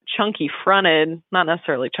chunky fronted, not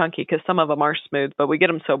necessarily chunky because some of them are smooth, but we get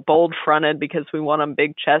them so bold fronted because we want them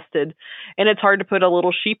big chested, and it's hard to put a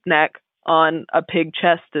little sheep neck on a pig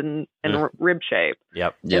chest and rib shape.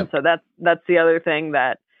 Yep. And so that's the other thing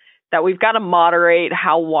that we've got to moderate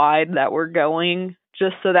how wide that we're going,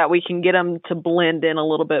 just so that we can get them to blend in a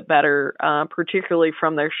little bit better, particularly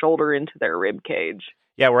from their shoulder into their rib cage.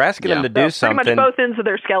 Yeah, we're asking them to do something. Pretty much both ends of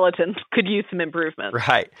their skeleton could use some improvement.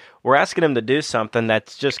 Right. We're asking them to do something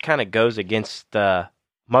that just kind of goes against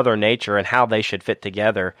Mother Nature and how they should fit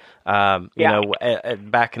together. You know,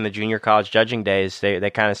 back in the junior college judging days,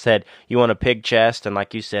 they kind of said, you want a pig chest and,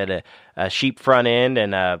 like you said, a sheep front end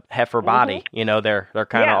and a heifer body. You know, they're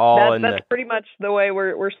kind of all in that's pretty much the way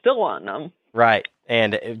we're still wanting them. Right.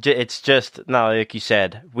 And it's just, no, like you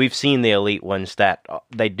said, we've seen the elite ones that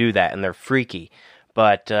they do that and they're freaky.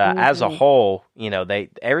 But as a whole, you know,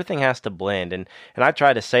 everything has to blend. And I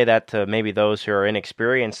try to say that to maybe those who are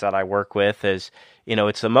inexperienced that I work with is, you know,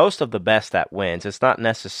 it's the most of the best that wins. It's not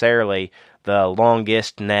necessarily the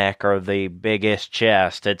longest neck or the biggest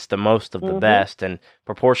chest. It's the most of the best, and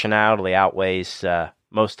proportionality outweighs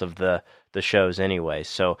most of the shows anyway.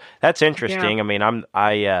 So that's interesting. Yeah. I mean,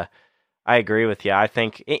 I agree with you. I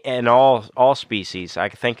think in all species, I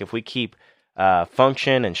think if we keep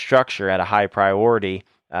function and structure at a high priority,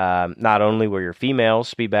 not only will your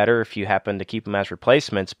females be better if you happen to keep them as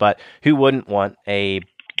replacements, but who wouldn't want a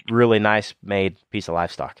really nice made piece of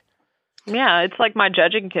livestock? Yeah, it's like my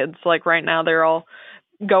judging kids. Like right now, they're all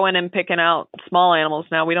going and picking out small animals.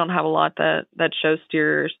 Now we don't have a lot that show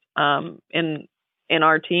steers in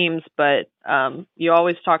our teams, but you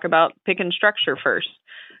always talk about picking structure first.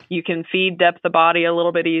 You can feed depth of body a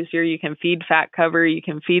little bit easier. You can feed fat cover. You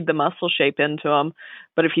can feed the muscle shape into them.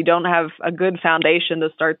 But if you don't have a good foundation to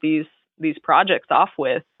start these projects off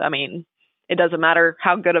with, I mean, it doesn't matter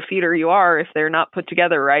how good a feeder you are. If they're not put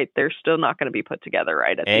together right, they're still not going to be put together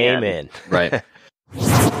right at the end. Amen. Right.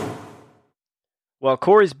 Well,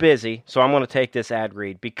 Corey's busy, so I'm going to take this ad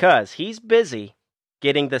read because he's busy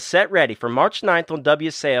getting the set ready for March 9th on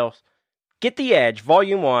W Sales. Get the Edge,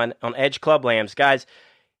 Volume 1 on Edge Club Lambs. Guys,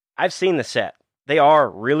 I've seen the set. They are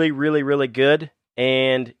really, really, really good,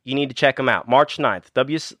 and you need to check them out. March 9th,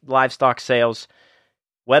 W Livestock Sales,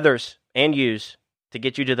 Weathers and Ewes to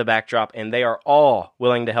get you to the backdrop, and they are all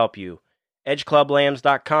willing to help you.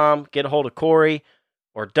 EdgeClubLambs.com. Get a hold of Corey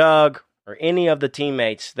or Doug or any of the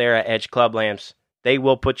teammates there at Edge Club Lambs. They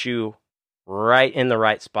will put you right in the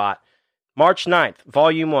right spot. March 9th,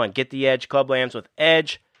 Volume 1. Get the Edge Club Lambs with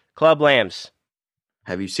Edge Club Lambs.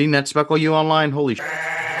 Have you seen that Speckle U online? Holy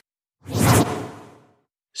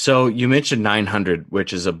So you mentioned 900,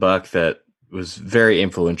 which is a buck that was very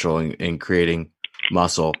influential in creating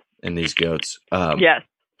muscle in these goats. Yes.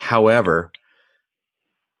 However,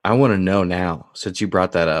 I want to know now, since you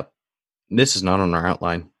brought that up, this is not on our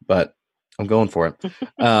outline, but I'm going for it.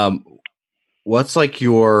 What's like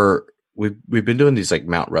we've been doing these like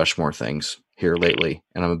Mount Rushmore things here lately,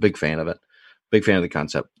 and I'm a big fan of it. Big fan of the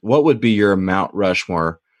concept. What would be your Mount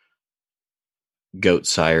Rushmore goat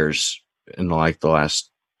sires in like the last,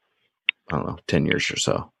 I don't know, 10 years or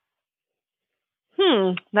so?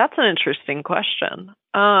 That's an interesting question.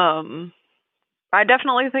 I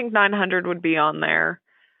definitely think 900 would be on there.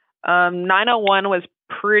 901 was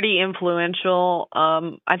pretty influential.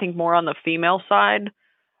 I think more on the female side.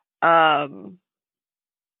 But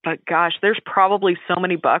gosh, there's probably so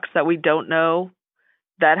many bucks that we don't know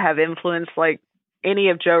that have influenced, like any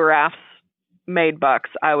of Joe Raff's made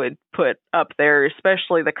bucks. I would put up there,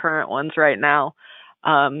 especially the current ones right now.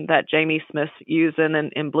 That Jamie Smith's using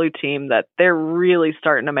in Blue Team, that they're really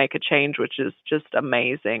starting to make a change, which is just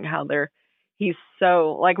amazing how he's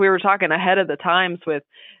so, like we were talking ahead of the times with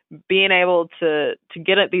being able to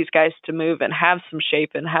get at these guys to move and have some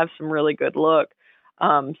shape and have some really good look.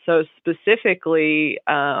 So specifically,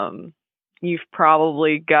 you've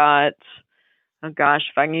probably got, oh gosh,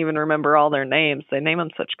 if I can even remember all their names, they name them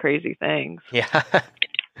such crazy things. Yeah.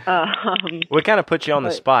 We kind of put you on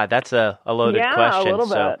the spot. That's a loaded question. A little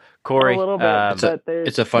bit. So, Corey, a little bit,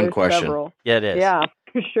 it's a fun question. Several. Yeah, it is. Yeah,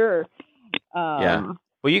 for sure. Yeah.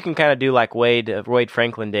 Well, you can kind of do like Wade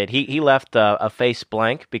Franklin did. He left a face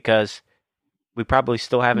blank because we probably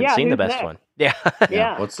still haven't seen the best next? one. Yeah.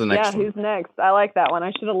 Yeah. What's the next one? Yeah, who's next? I like that one.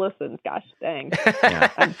 I should have listened. Gosh dang.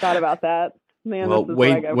 Yeah. I thought about that. Man, Well, this is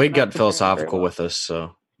what I go Wade for got not philosophical preparing with us,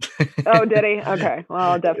 so. Oh, did he? Okay.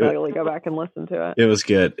 Well, I'll definitely go back and listen to it. It was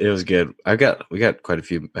good. It was good. We got quite a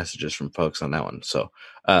few messages from folks on that one. So,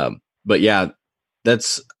 but yeah,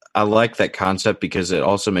 I like that concept because it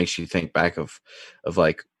also makes you think back of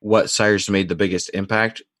like what sires made the biggest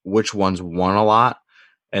impact, which ones won a lot,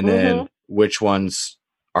 and then which ones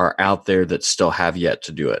are out there that still have yet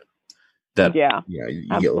to do it. You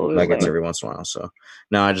get little nuggets every once in a while. So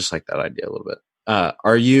no, I just like that idea a little bit. Do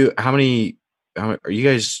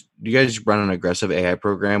you guys run an aggressive AI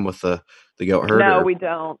program with the goat herd? No, we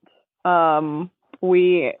don't.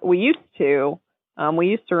 We used to. We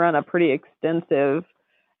used to run a pretty extensive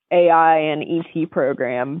AI and ET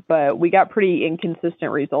program, but we got pretty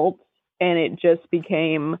inconsistent results, and it just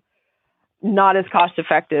became not as cost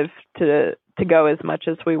effective to go as much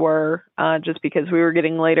as we were, just because we were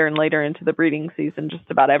getting later and later into the breeding season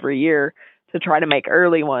just about every year to try to make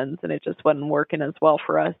early ones, and it just wasn't working as well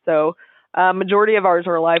for us. So majority of ours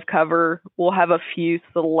are live cover. We'll have a few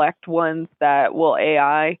select ones that will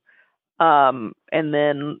AI, and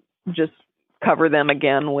then just cover them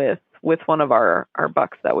again with one of our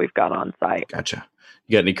bucks that we've got on site. Gotcha.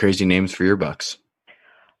 You got any crazy names for your bucks?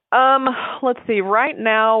 Let's see. Right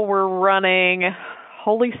now we're running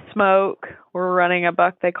Holy Smoke. We're running a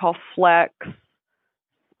buck they call Flex,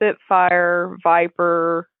 Spitfire,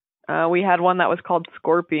 Viper. We had one that was called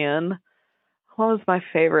Scorpion. What was my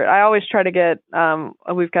favorite? I always try to get,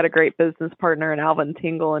 we've got a great business partner in Alvin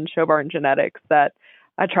Tingle and Showbarn Genetics that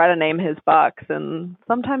I try to name his bucks, and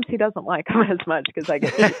sometimes he doesn't like them as much because I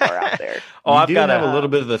get too far out there. I've got to have a little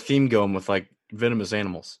bit of the theme going with like venomous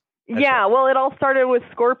animals. Yeah, well, it all started with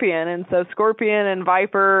Scorpion, and so Scorpion and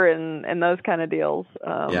Viper and those kind of deals.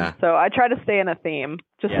 So I try to stay in a theme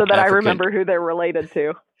just so that I remember who they're related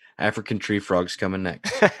to. African tree frogs coming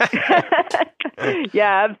next.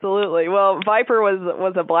 Yeah, absolutely. Well, Viper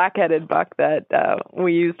was a black-headed buck that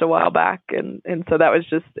we used a while back, and so that was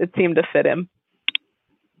just, it seemed to fit him.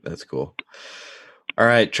 That's cool. All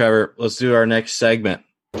right, Trevor, let's do our next segment.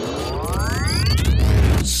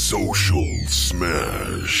 Social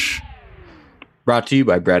Smash. Brought to you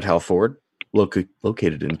by Brad Halford,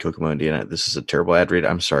 located in Kokomo, Indiana. This is a terrible ad read.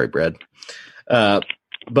 I'm sorry, Brad.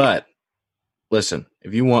 But listen,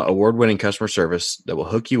 if you want award-winning customer service that will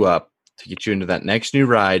hook you up to get you into that next new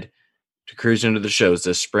ride to cruise into the shows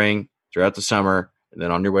this spring, throughout the summer, and then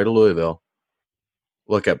on your way to Louisville,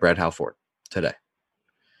 look up Brad Halford today.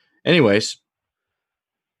 Anyways,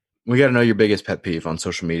 we got to know your biggest pet peeve on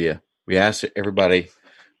social media. We asked everybody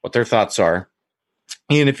what their thoughts are.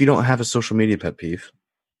 And if you don't have a social media pet peeve,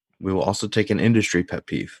 we will also take an industry pet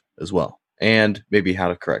peeve as well, and maybe how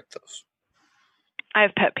to correct those. I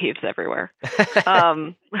have pet peeves everywhere.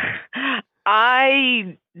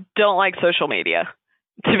 I don't like social media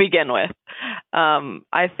to begin with.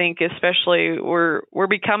 I think especially we're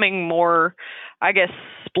becoming more, I guess,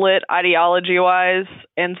 split ideology wise.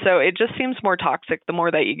 And so it just seems more toxic the more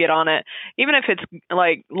that you get on it. Even if it's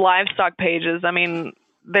like livestock pages, I mean,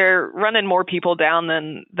 they're running more people down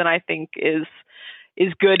than I think is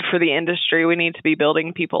good for the industry. We need to be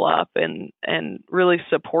building people up and really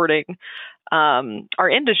supporting our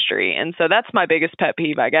industry. And so that's my biggest pet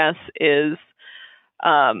peeve, I guess, is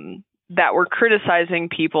that we're criticizing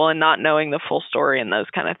people and not knowing the full story and those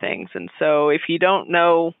kind of things. And so if you don't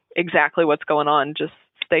know exactly what's going on, just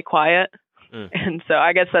stay quiet. And so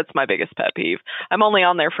I guess that's my biggest pet peeve. I'm only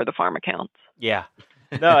on there for the farm accounts. Yeah.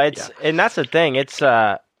 No, it's and that's the thing. It's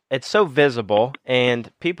it's so visible,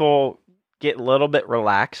 and people get a little bit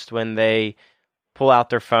relaxed when they pull out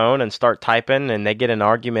their phone and start typing, and they get an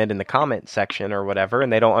argument in the comment section or whatever,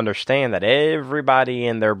 and they don't understand that everybody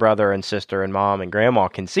and their brother and sister and mom and grandma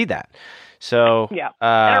can see that. So Yeah,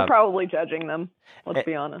 and are probably judging them. Let's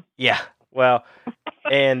be honest. Yeah, well,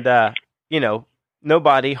 and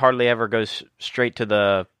nobody hardly ever goes straight to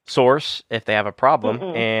the source if they have a problem,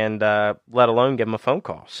 and let alone give them a phone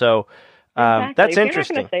call. So Exactly. that's if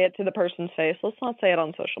interesting. You're not going to say it to the person's face. Let's not say it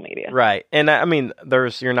on social media. Right. And I mean,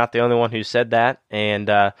 you're not the only one who said that. And,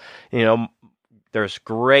 there's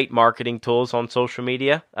great marketing tools on social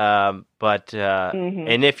media. And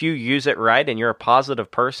if you use it right and you're a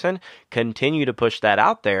positive person, continue to push that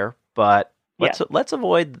out there. But let's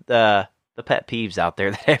avoid the pet peeves out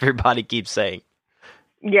there that everybody keeps saying.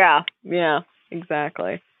 Yeah,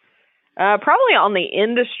 exactly. Probably on the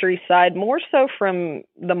industry side, more so from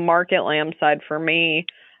the Market Lamb side for me,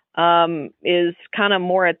 is kind of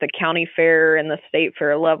more at the county fair and the state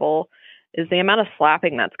fair level, is the amount of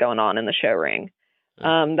slapping that's going on in the show ring.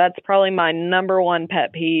 That's probably my number one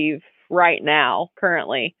pet peeve right now,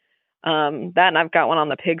 currently. That, and I've got one on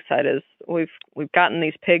the pig side, is we've gotten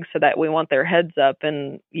these pigs so that we want their heads up,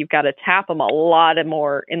 and you've got to tap them a lot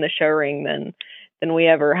more in the show ring than we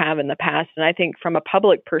ever have in the past. And I think from a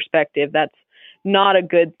public perspective, that's not a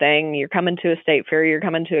good thing. You're coming to a state fair, you're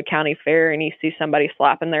coming to a county fair, and you see somebody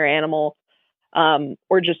slapping their animal,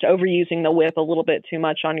 or just overusing the whip a little bit too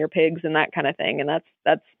much on your pigs and that kind of thing. And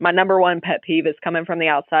that's my number one pet peeve, is coming from the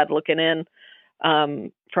outside looking in.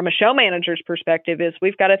 From a show manager's perspective, is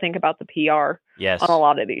we've got to think about the PR on a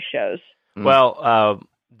lot of these shows. Well,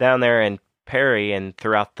 down there in Perry and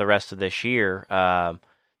throughout the rest of this year,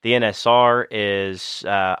 the NSR is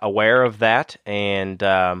aware of that, and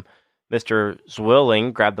Mr.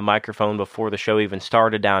 Zwilling grabbed the microphone before the show even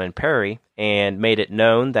started down in Perry and made it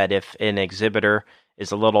known that if an exhibitor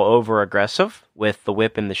is a little over-aggressive with the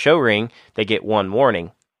whip in the show ring, they get one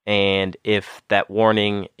warning. And if that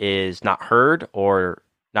warning is not heard or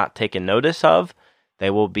not taken notice of, they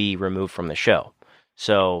will be removed from the show.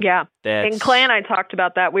 So and Clay and I talked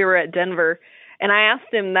about that. We were at Denver, and I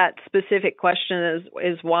asked him that specific question,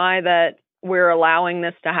 is why that we're allowing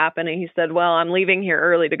this to happen. And he said, well, I'm leaving here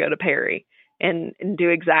early to go to Perry and do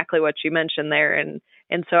exactly what you mentioned there. And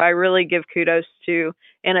so I really give kudos to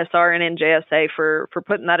NSR and NJSA for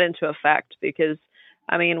putting that into effect, because,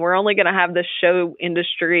 I mean, we're only going to have this show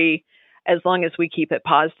industry as long as we keep it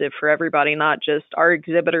positive for everybody, not just our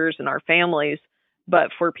exhibitors and our families,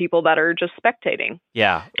 but for people that are just spectating.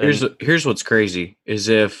 Yeah. Here's what's crazy is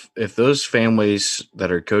if those families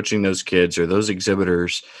that are coaching those kids or those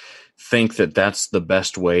exhibitors think that that's the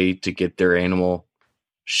best way to get their animal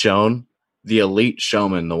shown, the elite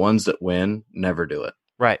showmen, the ones that win, never do it.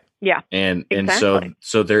 Right. Yeah. And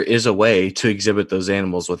so there is a way to exhibit those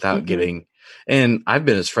animals without getting. And I've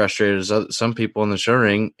been as frustrated as some people in the show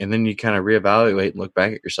ring, and then you kind of reevaluate and look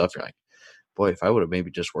back at yourself. You're like, boy, if I would have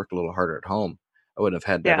maybe just worked a little harder at home, I wouldn't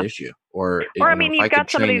have had that issue. Or I mean, you've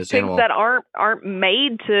got some of these pigs that aren't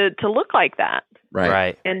made to look like that.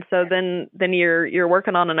 Right. And so then you're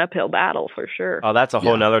working on an uphill battle for sure. Oh, that's a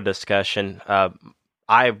whole nother discussion.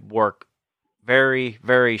 I work very,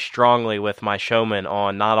 very strongly with my showmen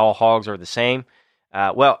on not all hogs are the same.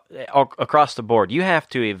 Across the board, you have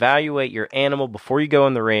to evaluate your animal before you go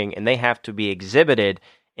in the ring, and they have to be exhibited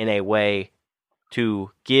in a way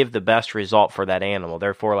to give the best result for that animal.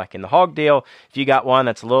 Therefore, like in the hog deal, if you got one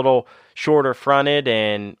that's a little shorter fronted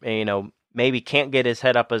and, maybe can't get his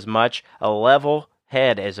head up as much, a level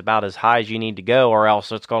head is about as high as you need to go, or else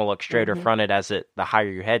it's going to look straighter fronted the higher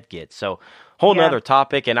your head gets. So whole nother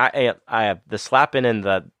topic. And I have the slapping in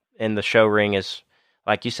the show ring is,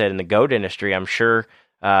 like you said, in the goat industry, I'm sure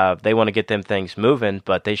they want to get them things moving,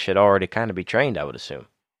 but they should already kind of be trained, I would assume.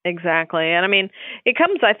 Exactly. And I mean, it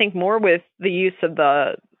comes, I think, more with the use of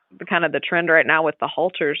the kind of the trend right now with the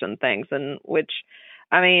halters and things, and which,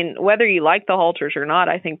 I mean, whether you like the halters or not,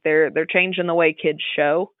 I think they're changing the way kids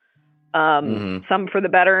show. Some for the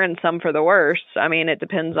better and some for the worse. I mean, it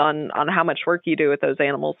depends on how much work you do with those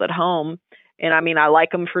animals at home. And I mean, I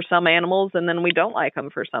like them for some animals, and then we don't like them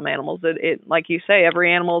for some animals. It like you say,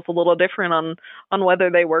 every animal is a little different on whether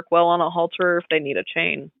they work well on a halter or if they need a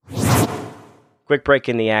chain. Quick break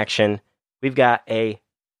in the action. We've got a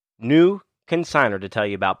new consignor to tell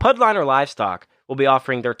you about. Pudliner Livestock will be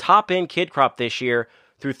offering their top-end kid crop this year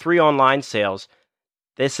through 3 online sales.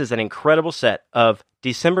 This is an incredible set of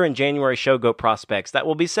December and January show goat prospects that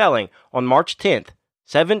will be selling on March 10th,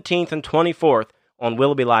 17th, and 24th on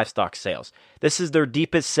Willoughby Livestock Sales. This is their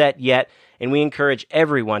deepest set yet, and we encourage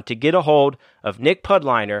everyone to get a hold of Nick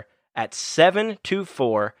Pudliner at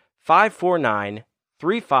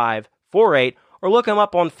 549-3548, or look them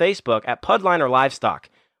up on Facebook at Pudliner Livestock.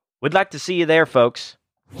 We'd like to see you there, folks.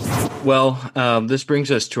 Well, this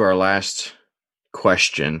brings us to our last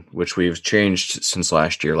question, which we've changed since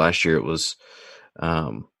last year. Last year it was,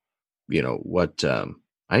 I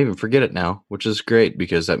even forget it now, which is great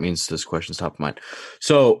because that means this question's top of mind.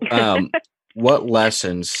 So, what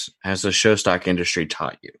lessons has the show stock industry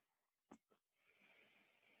taught you?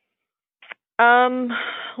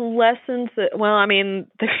 Lessons. Well, I mean,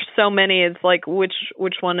 there's so many. It's like which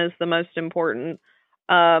one is the most important?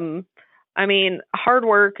 I mean, hard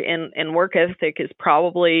work and work ethic is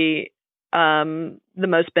probably the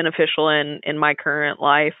most beneficial in my current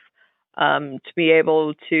life. To be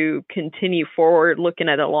able to continue forward, looking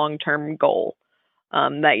at a long-term goal,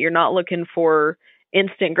 that you're not looking for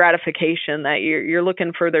instant gratification, that you're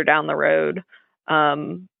looking further down the road,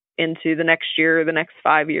 into the next year, the next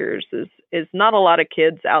 5 years. Is not a lot of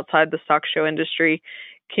kids outside the stock show industry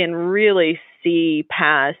can really see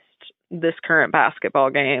past this current basketball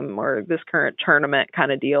game or this current tournament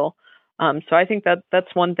kind of deal. So I think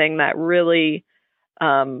that's one thing that really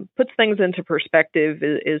puts things into perspective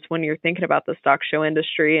is when you're thinking about the stock show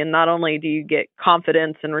industry. And not only do you get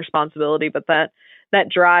confidence and responsibility, but that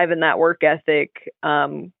drive and that work ethic,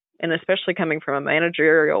 and especially coming from a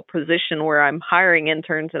managerial position where I'm hiring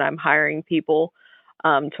interns and I'm hiring people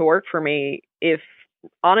to work for me. If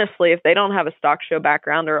they don't have a stock show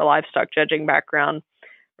background or a livestock judging background,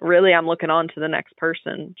 really I'm looking on to the next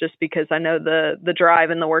person, just because I know the drive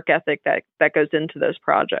and the work ethic that goes into those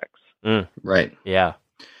projects. Right. Yeah.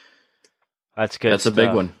 That's good. That's a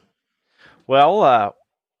big one. Well,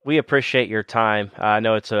 we appreciate your time. I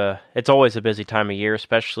know it's always a busy time of year,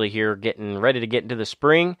 especially here getting ready to get into the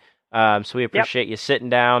spring. So we appreciate you sitting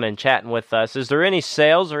down and chatting with us. Is there any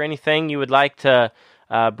sales or anything you would like to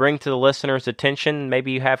bring to the listeners' attention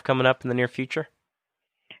maybe you have coming up in the near future?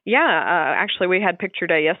 Yeah, actually we had picture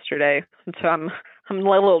day yesterday, so I'm a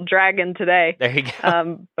little dragging today. There you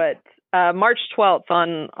go. But March 12th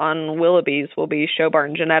on Willoughby's will be Show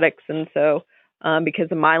Barn Genetics, and so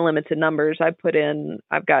because of my limited numbers, I've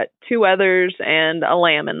got 2 others and a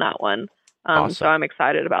lamb in that one. Awesome. So I'm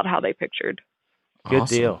excited about how they pictured. Good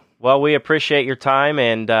Awesome. deal. Well, we appreciate your time,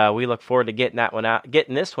 and we look forward to getting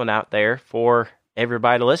this one out there for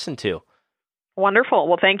everybody to listen to. Wonderful.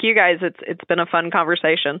 Well, thank you guys. It's been a fun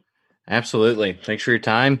conversation. Absolutely. Thanks for your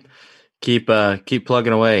time. Keep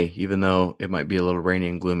plugging away, even though it might be a little rainy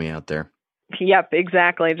and gloomy out there. Yep,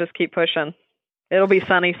 exactly. Just keep pushing. It'll be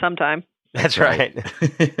sunny sometime. That's right.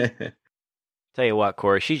 Tell you what,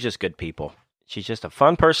 Corey, she's just good people. She's just a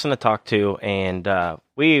fun person to talk to, and I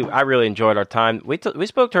really enjoyed our time. We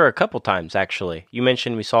spoke to her a couple times, actually. You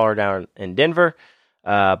mentioned we saw her down in Denver,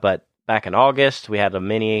 but back in August, we had a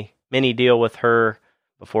mini deal with her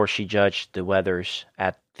before she judged the Weathers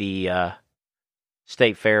at the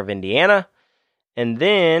State Fair of Indiana, and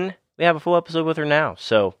then we have a full episode with her now.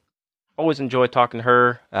 So always enjoy talking to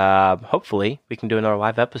her. Hopefully, we can do another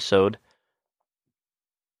live episode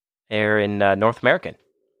there in North American.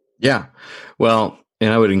 Yeah. Well,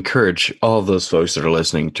 and I would encourage all of those folks that are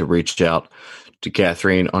listening to reach out to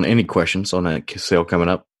Catherine on any questions on that sale coming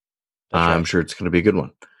up. I'm sure it's going to be a good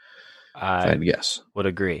one. I'd guess. Would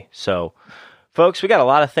agree. So, folks, we got a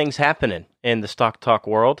lot of things happening in the Stock Talk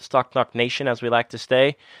world, Stock Talk Nation, as we like to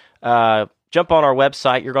say. Jump on our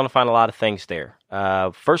website. You're going to find a lot of things there.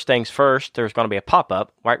 First things first, there's going to be a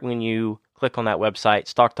pop-up right when you click on that website,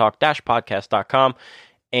 stocktalk-podcast.com,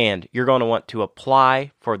 and you're going to want to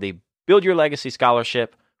apply for the Build Your Legacy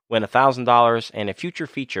Scholarship, win $1,000 and a future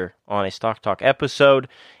feature on a Stock Talk episode.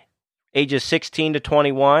 Ages 16 to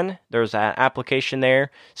 21, there's an application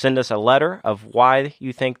there. Send us a letter of why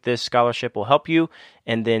you think this scholarship will help you,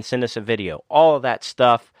 and then send us a video. All of that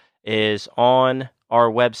stuff is on our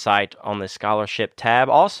website on the scholarship tab.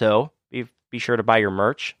 Also, be sure to buy your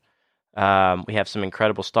merch. We have some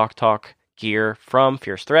incredible Stock Talk gear from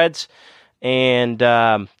Fierce Threads, and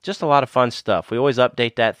just a lot of fun stuff. We always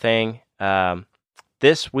update that thing.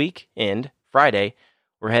 This weekend, Friday,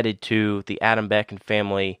 we're headed to the Adam Beck and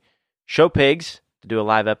family Show Pigs to do a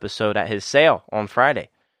live episode at his sale on Friday.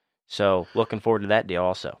 So looking forward to that deal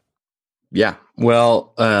also. Yeah.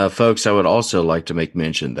 Well, folks, I would also like to make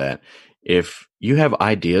mention that if you have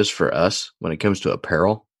ideas for us when it comes to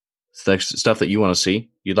apparel, stuff that you want to see,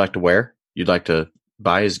 you'd like to wear, you'd like to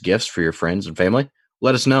buy as gifts for your friends and family,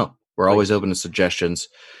 let us know. We're always open to suggestions.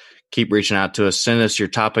 Keep reaching out to us. Send us your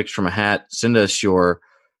topics from a hat. Send us your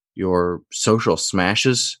social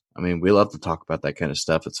smashes I mean, we love to talk about that kind of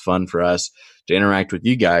stuff. It's fun for us to interact with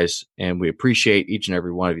you guys, and we appreciate each and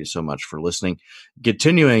every one of you so much for listening.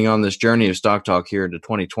 Continuing on this journey of Stock Talk here into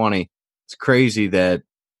 2020, it's crazy that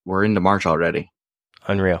we're into March already.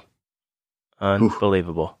 Unreal.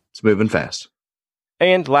 Unbelievable. It's moving fast.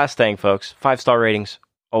 And last thing, folks, 5-star ratings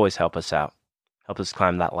always help us out. Help us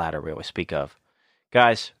climb that ladder we always speak of.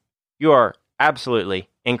 Guys, you are absolutely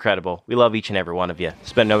incredible. We love each and every one of you.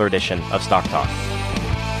 It's been another edition of Stock Talk.